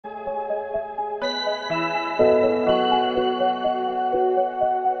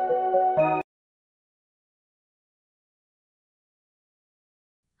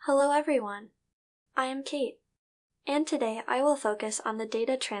Hello everyone, I am Kate, and today I will focus on the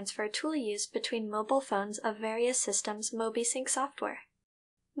data transfer tool used between mobile phones of various systems MobiSync software.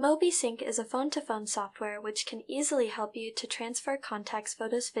 MobiSync is a phone-to-phone software which can easily help you to transfer contacts,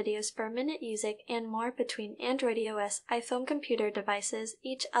 photos, videos, per minute music, and more between Android, iOS, iPhone computer devices,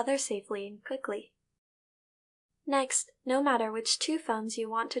 each other safely and quickly. Next, no matter which two phones you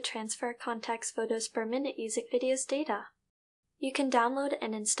want to transfer contacts, photos, per minute music, videos, data, you can download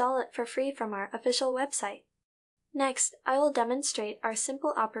and install it for free from our official website. Next, I will demonstrate our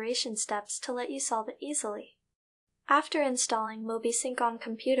simple operation steps to let you solve it easily. After installing MobiSync on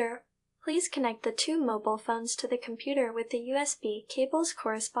computer, please connect the two mobile phones to the computer with the USB cables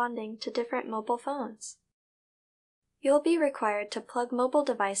corresponding to different mobile phones. You'll be required to plug mobile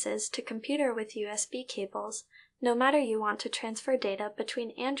devices to computer with USB cables, no matter you want to transfer data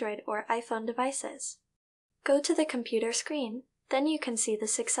between Android or iPhone devices. Go to the computer screen, then you can see the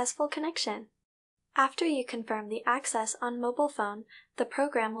successful connection. After you confirm the access on mobile phone, the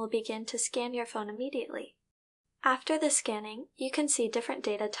program will begin to scan your phone immediately. After the scanning, you can see different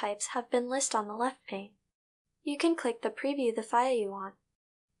data types have been listed on the left pane. You can click the preview the file you want.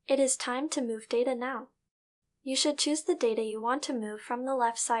 It is time to move data now. You should choose the data you want to move from the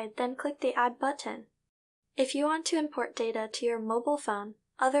left side, then click the Add button. If you want to import data to your mobile phone,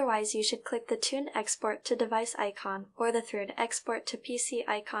 otherwise you should click the Tuned Export to Device icon or the Through Export to PC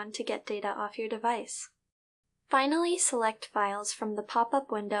icon to get data off your device. Finally, select Files from the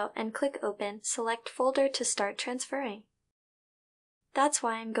pop-up window and click Open, select Folder to start transferring. That's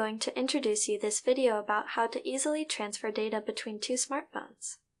why I'm going to introduce you this video about how to easily transfer data between two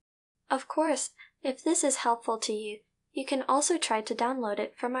smartphones. Of course, if this is helpful to you, you can also try to download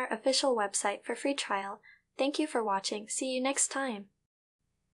it from our official website for free trial. Thank you for watching. See you next time.